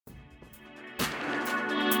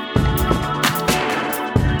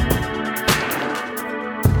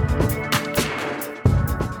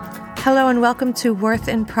Hello and welcome to Worth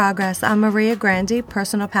in Progress. I'm Maria Grandi,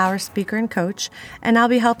 personal power speaker and coach, and I'll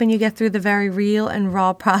be helping you get through the very real and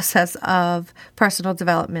raw process of personal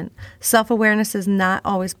development. Self-awareness is not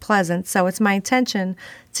always pleasant, so it's my intention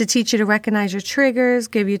to teach you to recognize your triggers,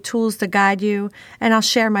 give you tools to guide you, and I'll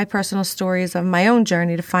share my personal stories of my own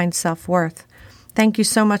journey to find self-worth. Thank you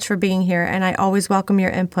so much for being here, and I always welcome your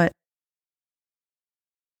input.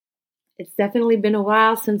 It's definitely been a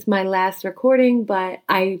while since my last recording, but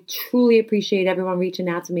I truly appreciate everyone reaching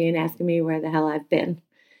out to me and asking me where the hell I've been.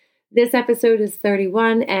 This episode is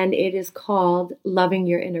 31, and it is called Loving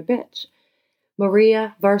Your Inner Bitch.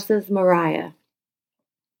 Maria versus Mariah.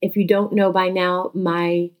 If you don't know by now,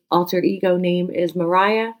 my alter ego name is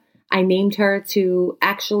Mariah. I named her to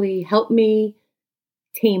actually help me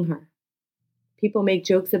tame her. People make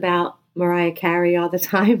jokes about Mariah Carey all the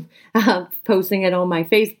time, posting it on my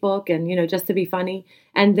Facebook and, just to be funny.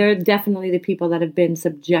 And they're definitely the people that have been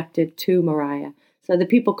subjected to Mariah. So the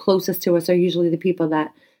people closest to us are usually the people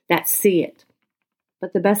that see it.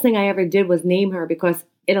 But the best thing I ever did was name her because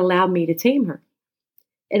it allowed me to tame her.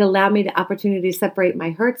 It allowed me the opportunity to separate my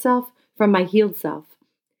hurt self from my healed self.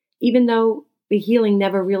 Even though the healing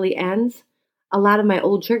never really ends, a lot of my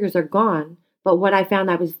old triggers are gone. But what I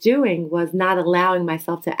found I was doing was not allowing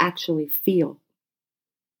myself to actually feel.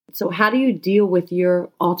 So how do you deal with your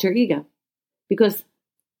alter ego? Because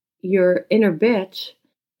your inner bitch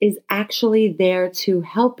is actually there to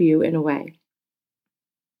help you in a way.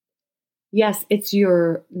 Yes, it's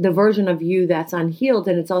the version of you that's unhealed,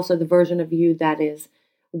 and it's also the version of you that is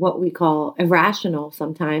what we call irrational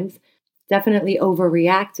sometimes, definitely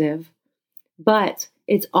overreactive, but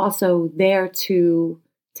it's also there to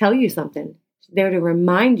tell you something. There to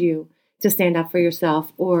remind you to stand up for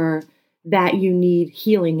yourself or that you need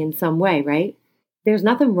healing in some way, right? There's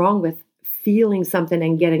nothing wrong with feeling something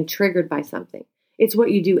and getting triggered by something. It's what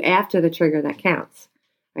you do after the trigger that counts,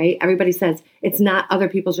 right? Everybody says it's not other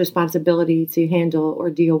people's responsibility to handle or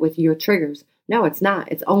deal with your triggers. No, it's not.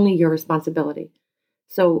 It's only your responsibility.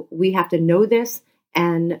 So we have to know this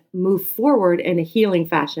and move forward in a healing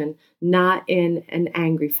fashion, not in an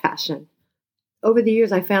angry fashion. Over the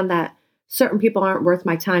years, I found that certain people aren't worth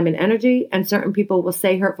my time and energy, and certain people will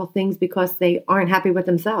say hurtful things because they aren't happy with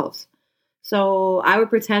themselves. So I would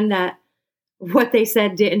pretend that what they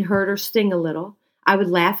said didn't hurt or sting a little. I would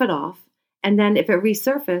laugh it off. And then if it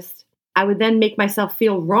resurfaced, I would then make myself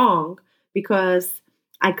feel wrong because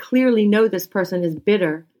I clearly know this person is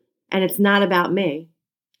bitter and it's not about me.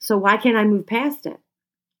 So why can't I move past it?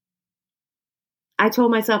 I told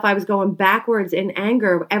myself I was going backwards in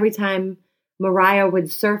anger every time Mariah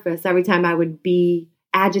would surface, every time I would be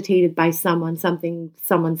agitated by something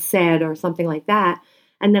someone said or something like that.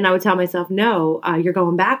 And then I would tell myself, no, you're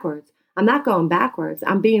going backwards. I'm not going backwards.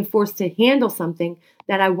 I'm being forced to handle something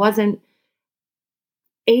that I wasn't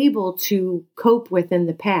able to cope with in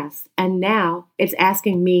the past. And now it's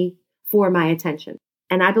asking me for my attention.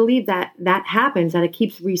 And I believe that happens, that it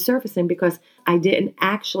keeps resurfacing because I didn't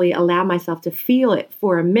actually allow myself to feel it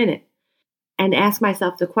for a minute. And ask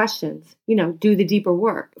myself the questions, do the deeper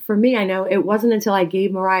work. For me, I know it wasn't until I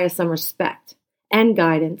gave Mariah some respect and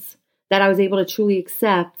guidance that I was able to truly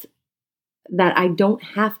accept that I don't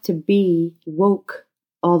have to be woke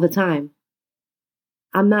all the time.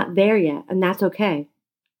 I'm not there yet, and that's okay.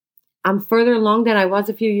 I'm further along than I was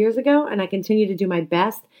a few years ago, and I continue to do my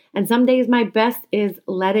best. And some days my best is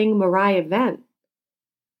letting Mariah vent.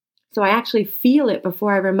 So I actually feel it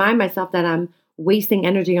before I remind myself that I'm wasting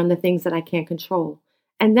energy on the things that I can't control.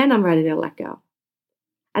 And then I'm ready to let go.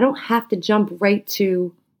 I don't have to jump right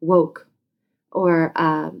to woke or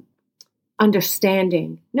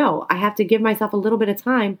understanding. No, I have to give myself a little bit of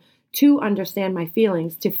time to understand my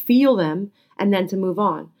feelings, to feel them, and then to move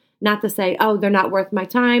on. Not to say, oh, they're not worth my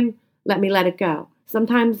time. Let me let it go.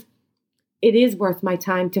 Sometimes it is worth my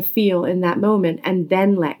time to feel in that moment and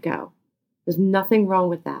then let go. There's nothing wrong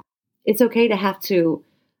with that. It's okay to have to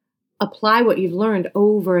apply what you've learned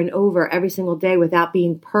over and over every single day without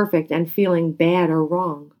being perfect and feeling bad or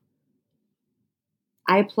wrong.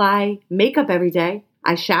 I apply makeup every day.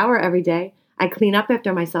 I shower every day. I clean up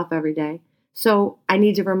after myself every day. So I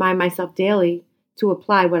need to remind myself daily to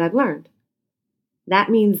apply what I've learned. That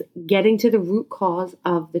means getting to the root cause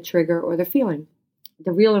of the trigger or the feeling.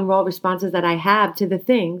 The real and raw responses that I have to the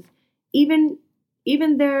things, even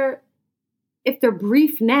if they're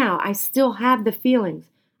brief now, I still have the feelings.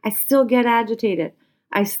 I still get agitated.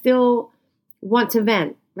 I still want to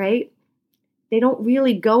vent, right? They don't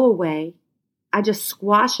really go away. I just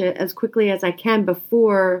squash it as quickly as I can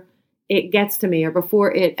before it gets to me or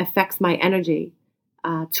before it affects my energy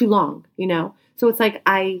too long, So it's like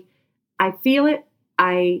I feel it,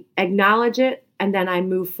 I acknowledge it, and then I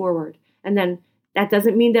move forward. And then that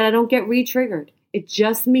doesn't mean that I don't get re-triggered. It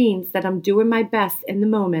just means that I'm doing my best in the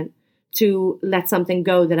moment to let something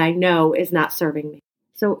go that I know is not serving me.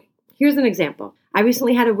 So here's an example. I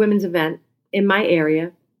recently had a women's event in my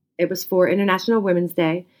area. It was for International Women's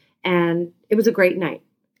Day, and it was a great night.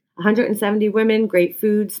 170 women, great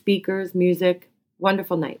food, speakers, music,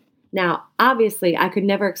 wonderful night. Now, obviously, I could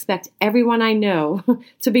never expect everyone I know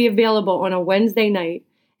to be available on a Wednesday night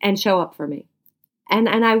and show up for me. And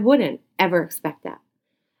I wouldn't ever expect that.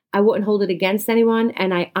 I wouldn't hold it against anyone,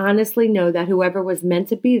 and I honestly know that whoever was meant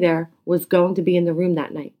to be there was going to be in the room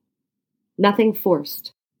that night. Nothing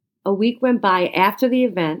forced. A week went by after the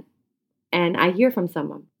event, and I hear from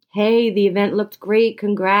someone, "Hey, the event looked great,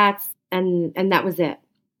 congrats," and that was it.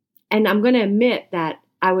 And I'm going to admit that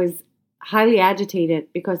I was highly agitated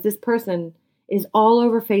because this person is all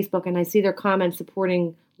over Facebook, and I see their comments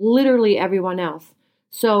supporting literally everyone else.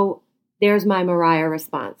 So there's my Mariah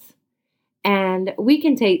response. And we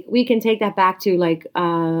can take that back to like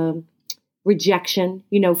rejection.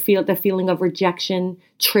 Feel the feeling of rejection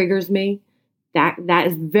triggers me. That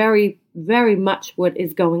is very, very much what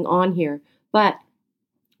is going on here. But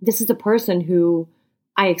this is a person who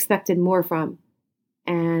I expected more from,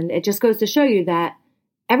 and it just goes to show you that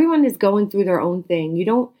everyone is going through their own thing. You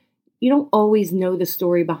don't always know the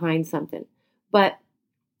story behind something, but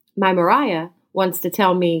my Mariah wants to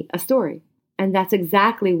tell me a story. And that's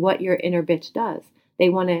exactly what your inner bitch does.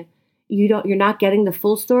 You're not getting the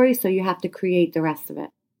full story, so you have to create the rest of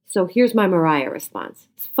it. So here's my Mariah response.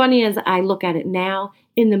 It's funny as I look at it now,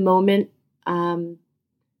 in the moment, I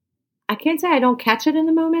can't say I don't catch it in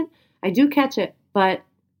the moment. I do catch it, but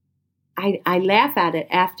I laugh at it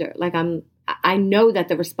after. Like I know that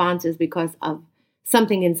the response is because of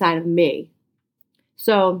something inside of me.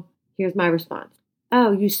 So here's my response.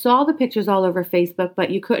 "Oh, you saw the pictures all over Facebook,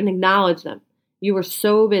 but you couldn't acknowledge them. You were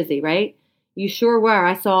so busy, right? You sure were.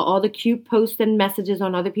 I saw all the cute posts and messages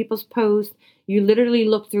on other people's posts. You literally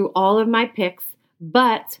looked through all of my pics,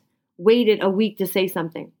 but waited a week to say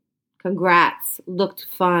something. Congrats. Looked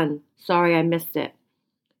fun. Sorry I missed it."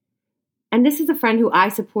 And this is a friend who I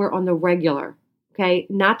support on the regular, okay?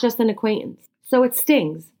 Not just an acquaintance. So it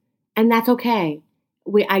stings, and that's okay.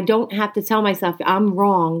 I don't have to tell myself I'm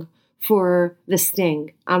wrong for the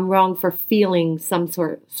sting. I'm wrong for feeling some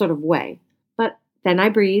sort of way. But then I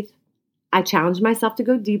breathe. I challenge myself to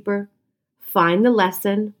go deeper, find the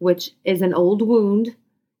lesson, which is an old wound,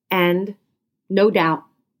 and no doubt,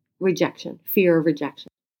 rejection, fear of rejection.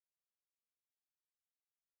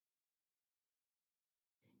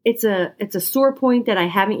 It's a sore point that I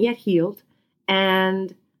haven't yet healed,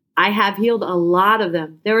 and I have healed a lot of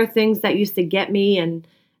them. There are things that used to get me and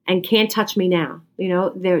can't touch me now.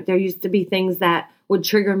 There used to be things that would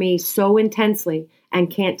trigger me so intensely and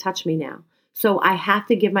can't touch me now. So I have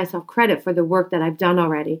to give myself credit for the work that I've done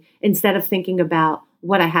already instead of thinking about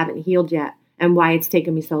what I haven't healed yet and why it's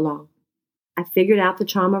taken me so long. I figured out the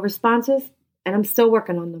trauma responses, and I'm still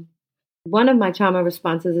working on them. One of my trauma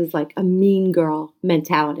responses is like a mean girl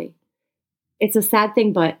mentality. It's a sad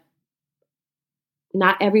thing, but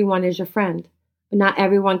not everyone is your friend. Not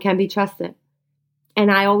everyone can be trusted.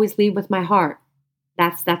 And I always lead with my heart.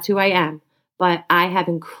 That's who I am. But I have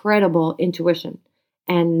incredible intuition.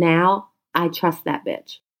 And now I trust that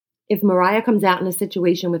bitch. If Mariah comes out in a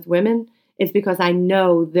situation with women, it's because I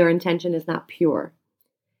know their intention is not pure.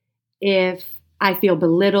 If I feel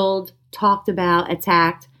belittled, talked about,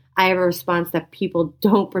 attacked, I have a response that people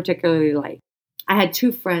don't particularly like. I had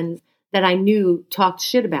 2 friends that I knew talked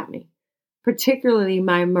shit about me, particularly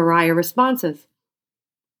my Mariah responses.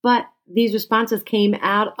 But these responses came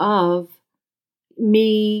out of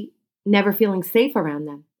me never feeling safe around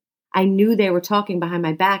them. I knew they were talking behind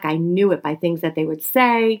my back. I knew it by things that they would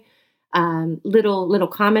say, little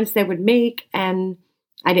comments they would make, and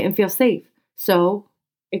I didn't feel safe. So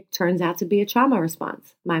it turns out to be a trauma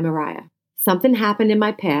response, my Mariah. Something happened in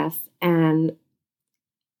my past, and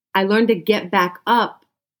I learned to get back up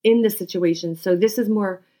in the situation. So this is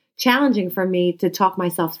more challenging for me to talk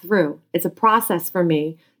myself through. It's a process for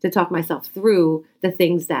me to talk myself through the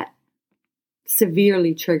things that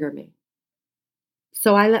severely trigger me.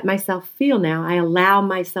 So I let myself feel now. I allow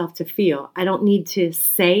myself to feel. I don't need to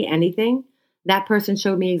say anything. That person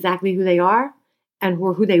showed me exactly who they are and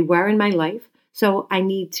who they were in my life. So I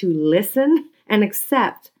need to listen and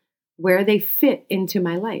accept where they fit into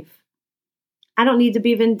my life. I don't need to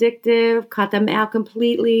be vindictive, cut them out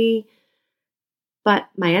completely, but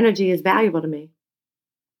my energy is valuable to me.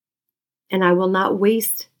 And I will not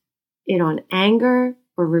waste it on anger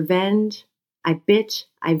or revenge. I bitch,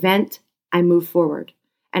 I vent, I move forward.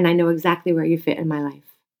 and I know exactly where you fit in my life.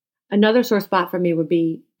 Another sore spot for me would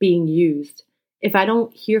be being used. If I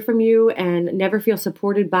don't hear from you and never feel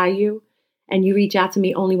supported by you, and you reach out to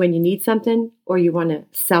me only when you need something or you want to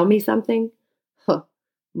sell me something,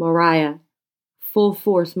 Mariah, full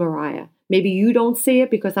force Mariah. Maybe you don't see it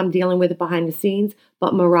because I'm dealing with it behind the scenes,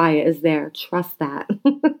 but Mariah is there. Trust that.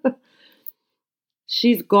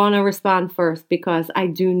 She's going to respond first because I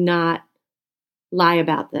do not lie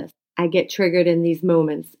about this. I get triggered in these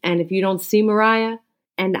moments. And if you don't see Mariah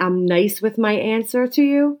and I'm nice with my answer to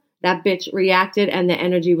you, that bitch reacted and the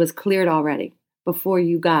energy was cleared already before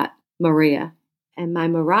you got Maria. And my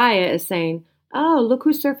Mariah is saying, oh, look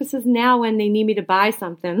who surfaces now when they need me to buy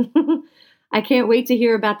something. I can't wait to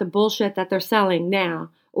hear about the bullshit that they're selling now,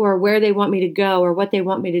 or where they want me to go, or what they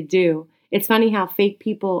want me to do. It's funny how fake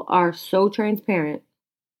people are so transparent.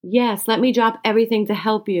 Yes, let me drop everything to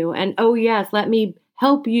help you. And oh yes, let me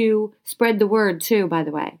help you spread the word too, by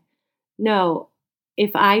the way. No,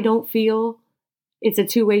 if I don't feel it's a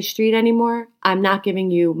two-way street anymore, I'm not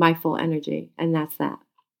giving you my full energy. And that's that.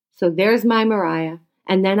 So there's my Mariah.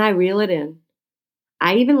 And then I reel it in.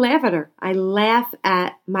 I even laugh at her. I laugh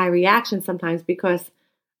at my reaction sometimes because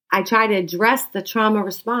I try to address the trauma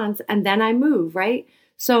response and then I move, right?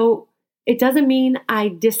 So it doesn't mean I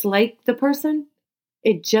dislike the person.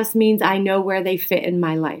 It just means I know where they fit in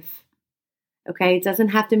my life. Okay? It doesn't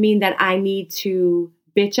have to mean that I need to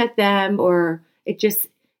bitch at them or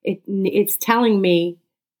it's telling me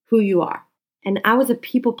who you are. And I was a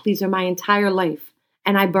people pleaser my entire life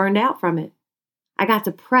and I burned out from it. I got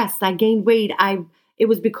depressed. I gained weight. It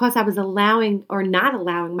was because I was allowing or not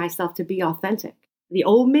allowing myself to be authentic. The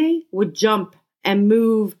old me would jump and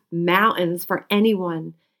move mountains for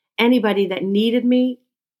anybody that needed me.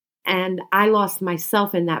 And I lost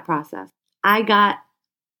myself in that process. I got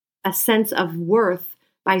a sense of worth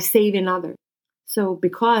by saving others. So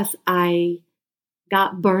because I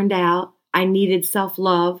got burned out, I needed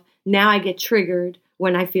self-love. Now I get triggered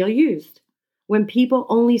when I feel used. When people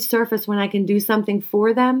only surface when I can do something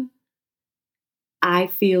for them, I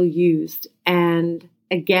feel used. And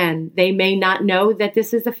again, they may not know that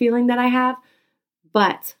this is a feeling that I have,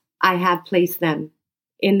 but I have placed them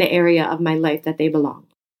in the area of my life that they belong.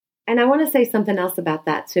 And I want to say something else about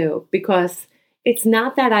that too, because it's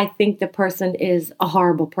not that I think the person is a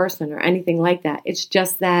horrible person or anything like that. It's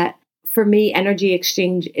just that for me, energy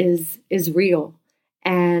exchange is real.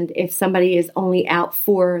 And if somebody is only out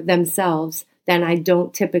for themselves, then I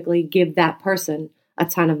don't typically give that person a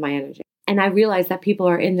ton of my energy. And I realize that people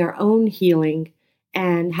are in their own healing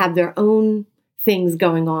and have their own things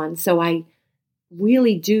going on. So I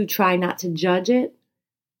really do try not to judge it.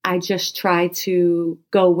 I just try to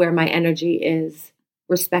go where my energy is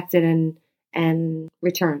respected and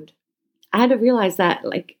returned. I had to realize that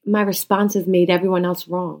my responses made everyone else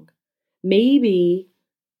wrong. Maybe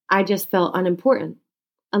I just felt unimportant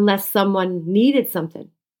unless someone needed something.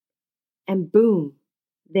 And boom,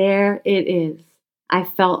 there it is. I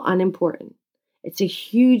felt unimportant. It's a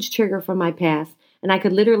huge trigger from my past, and I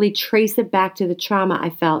could literally trace it back to the trauma I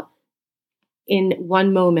felt in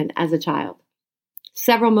one moment as a child.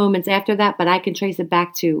 Several moments after that, but I can trace it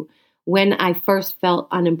back to when I first felt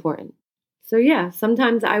unimportant. So yeah,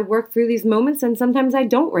 sometimes I work through these moments and sometimes I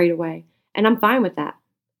don't right away, and I'm fine with that.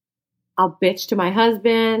 I'll bitch to my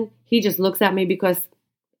husband. He just looks at me because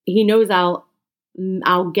he knows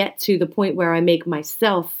I'll get to the point where I make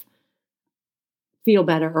myself feel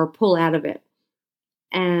better or pull out of it.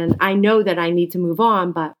 And I know that I need to move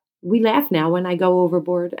on, but we laugh now when I go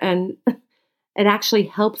overboard and it actually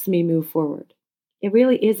helps me move forward. It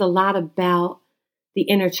really is a lot about the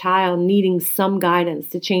inner child needing some guidance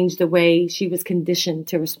to change the way she was conditioned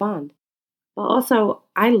to respond. But also,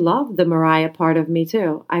 I love the Mariah part of me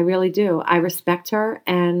too. I really do. I respect her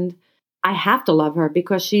and I have to love her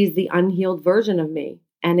because she's the unhealed version of me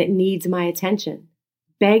and it needs my attention,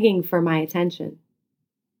 begging for my attention.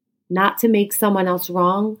 Not to make someone else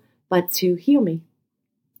wrong, but to heal me,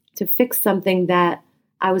 to fix something that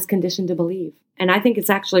I was conditioned to believe. And I think it's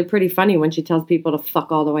actually pretty funny when she tells people to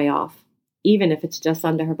fuck all the way off, even if it's just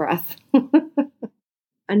under her breath.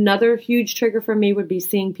 Another huge trigger for me would be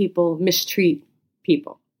seeing people mistreat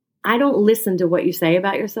people. I don't listen to what you say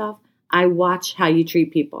about yourself. I watch how you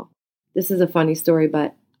treat people. This is a funny story,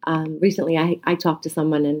 but recently I talked to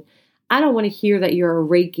someone and I don't want to hear that you're a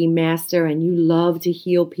Reiki master and you love to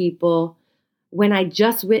heal people when I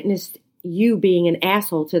just witnessed you being an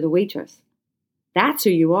asshole to the waitress. That's who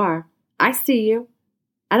you are. I see you.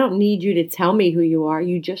 I don't need you to tell me who you are.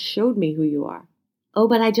 You just showed me who you are. Oh,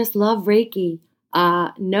 but I just love Reiki.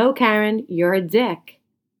 No, Karen, you're a dick.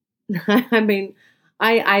 I mean,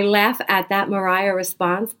 I laugh at that Mariah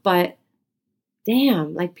response, but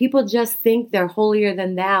damn, like people just think they're holier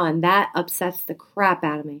than thou, and that upsets the crap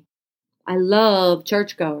out of me. I love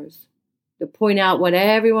churchgoers to point out what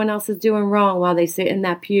everyone else is doing wrong while they sit in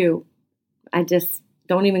that pew. I just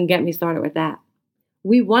don't even get me started with that.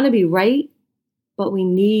 We want to be right, but we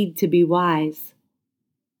need to be wise.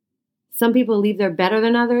 Some people believe they're better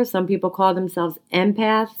than others. Some people call themselves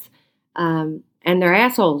empaths, and they're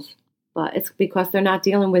assholes. But it's because they're not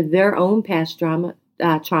dealing with their own past trauma.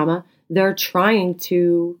 They're trying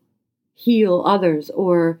to heal others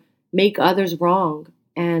or make others wrong.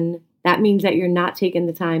 And that means that you're not taking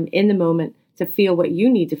the time in the moment to feel what you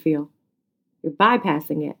need to feel. You're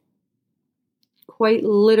bypassing it. Quite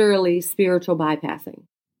literally spiritual bypassing.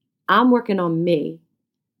 I'm working on me.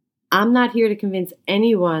 I'm not here to convince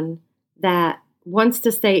anyone that wants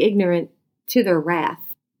to stay ignorant to their wrath.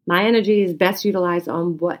 My energy is best utilized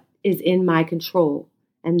on what is in my control,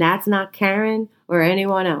 and that's not Karen or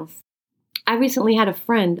anyone else. I recently had a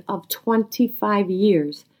friend of 25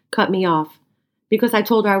 years cut me off because I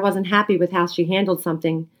told her I wasn't happy with how she handled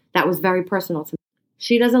something that was very personal to me.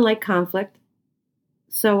 She doesn't like conflict,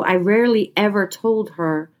 so I rarely ever told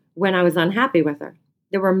her when I was unhappy with her.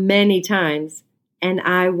 There were many times, and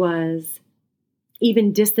I was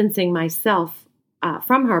even distancing myself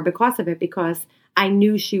from her because of it, because I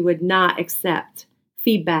knew she would not accept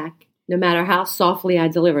feedback, no matter how softly I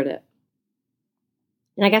delivered it.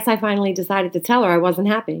 And I guess I finally decided to tell her I wasn't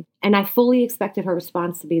happy. And I fully expected her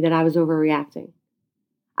response to be that I was overreacting.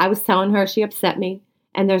 I was telling her she upset me.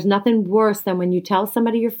 And there's nothing worse than when you tell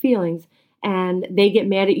somebody your feelings and they get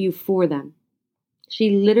mad at you for them. She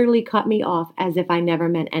literally cut me off as if I never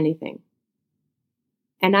meant anything.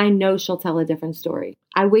 And I know she'll tell a different story.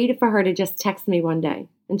 I waited for her to just text me one day,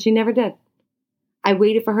 and she never did. I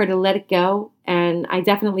waited for her to let it go, and I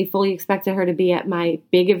definitely fully expected her to be at my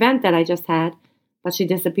big event that I just had, but she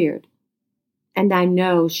disappeared. And I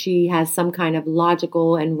know she has some kind of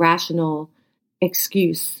logical and rational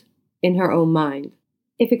excuse in her own mind.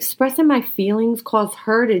 If expressing my feelings caused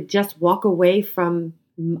her to just walk away from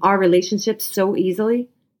our relationship so easily,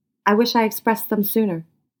 I wish I expressed them sooner.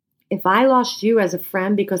 If I lost you as a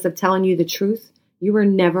friend because of telling you the truth, you were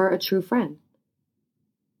never a true friend.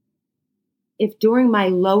 If during my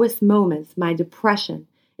lowest moments, my depression,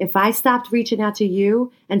 if I stopped reaching out to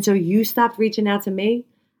you and so you stopped reaching out to me,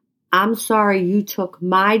 I'm sorry you took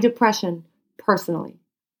my depression personally.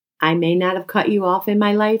 I may not have cut you off in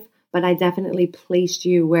my life, but I definitely placed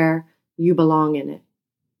you where you belong in it.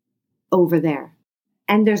 Over there.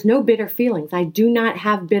 And there's no bitter feelings. I do not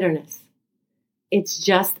have bitterness. It's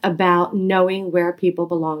just about knowing where people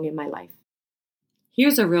belong in my life.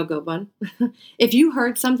 Here's a real good one. If you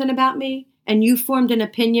heard something about me and you formed an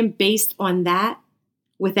opinion based on that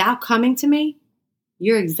without coming to me,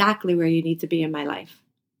 you're exactly where you need to be in my life.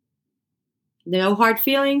 No hard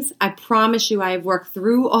feelings. I promise you I have worked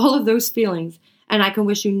through all of those feelings, and I can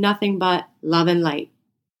wish you nothing but love and light.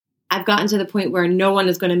 I've gotten to the point where no one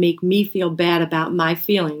is going to make me feel bad about my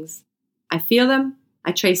feelings. I feel them.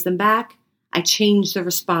 I trace them back. I change the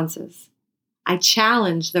responses. I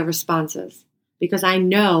challenge the responses because I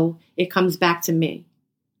know it comes back to me.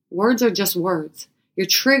 Words are just words. You're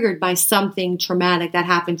triggered by something traumatic that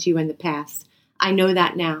happened to you in the past. I know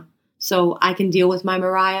that now. So I can deal with my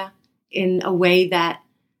Mariah in a way that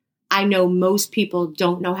I know most people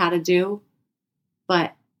don't know how to do.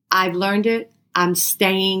 But I've learned it. I'm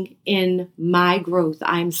staying in my growth.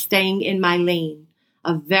 I'm staying in my lane.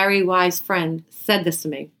 A very wise friend said this to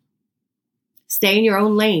me. Stay in your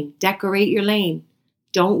own lane. Decorate your lane.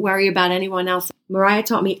 Don't worry about anyone else. Mariah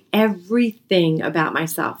taught me everything about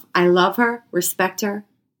myself. I love her, respect her.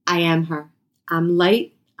 I am her. I'm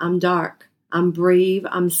light. I'm dark. I'm brave.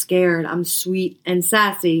 I'm scared. I'm sweet and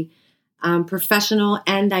sassy. I'm professional,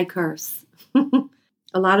 and I curse.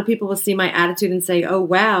 A lot of people will see my attitude and say, oh,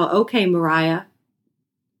 wow, okay, Mariah.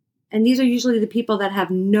 And these are usually the people that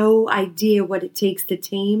have no idea what it takes to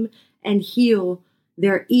tame and heal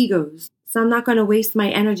their egos. So I'm not going to waste my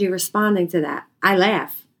energy responding to that. I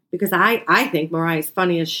laugh because I think Mariah's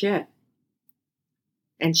funny as shit.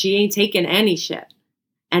 And she ain't taking any shit.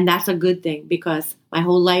 And that's a good thing because my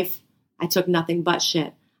whole life I took nothing but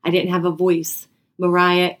shit. I didn't have a voice.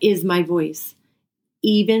 Mariah is my voice.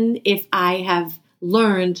 Even if I have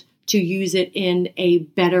learned to use it in a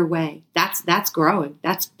better way. That's growing.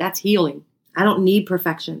 That's healing. I don't need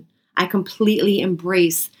perfection. I completely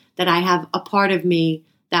embrace that I have a part of me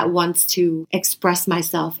that wants to express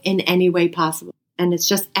myself in any way possible. And it's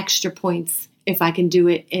just extra points if I can do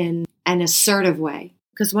it in an assertive way.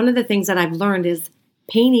 Because one of the things that I've learned is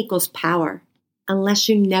pain equals power unless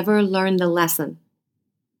you never learn the lesson.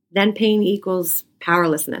 then pain equals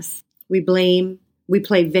powerlessness. We blame, we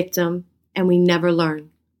play victim, and we never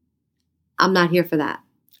learn. I'm not here for that.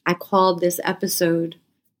 I called this episode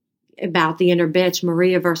about the inner bitch,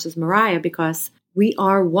 Maria versus Mariah, because we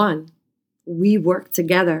are one. We work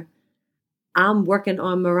together. I'm working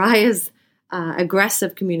on Mariah's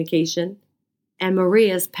aggressive communication and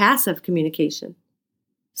Maria's passive communication.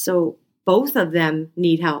 So both of them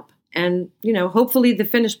need help. And, hopefully the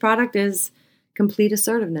finished product is complete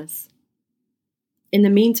assertiveness. In the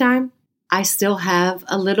meantime, I still have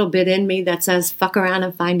a little bit in me that says, fuck around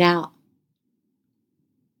and find out.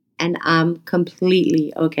 And I'm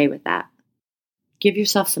completely okay with that. Give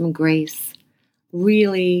yourself some grace.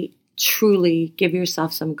 Really, truly give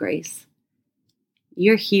yourself some grace.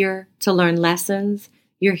 You're here to learn lessons.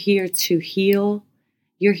 You're here to heal.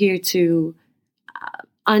 You're here to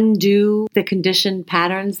undo the conditioned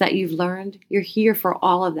patterns that you've learned. You're here for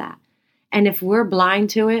all of that. And if we're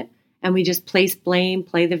blind to it and we just place blame,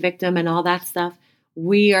 play the victim and all that stuff,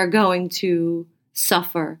 we are going to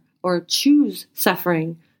suffer or choose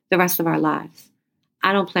suffering the rest of our lives.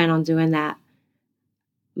 I don't plan on doing that.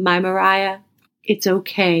 My Mariah, it's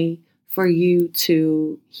okay for you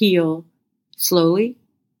to heal slowly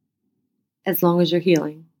as long as you're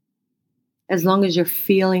healing. As long as you're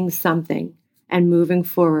feeling something and moving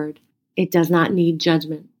forward, it does not need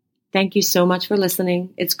judgment. Thank you so much for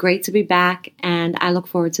listening. It's great to be back, and I look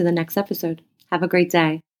forward to the next episode. Have a great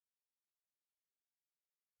day.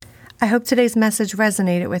 I hope today's message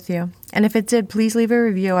resonated with you. And if it did, please leave a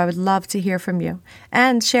review. I would love to hear from you.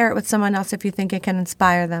 And share it with someone else if you think it can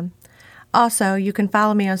inspire them. Also, you can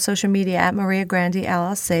follow me on social media at Maria Grande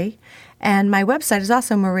LLC. And my website is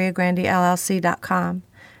also mariagrandellc.com.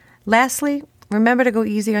 Lastly, remember to go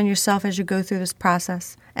easy on yourself as you go through this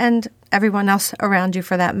process. And everyone else around you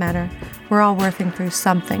for that matter. We're all working through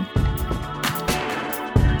something.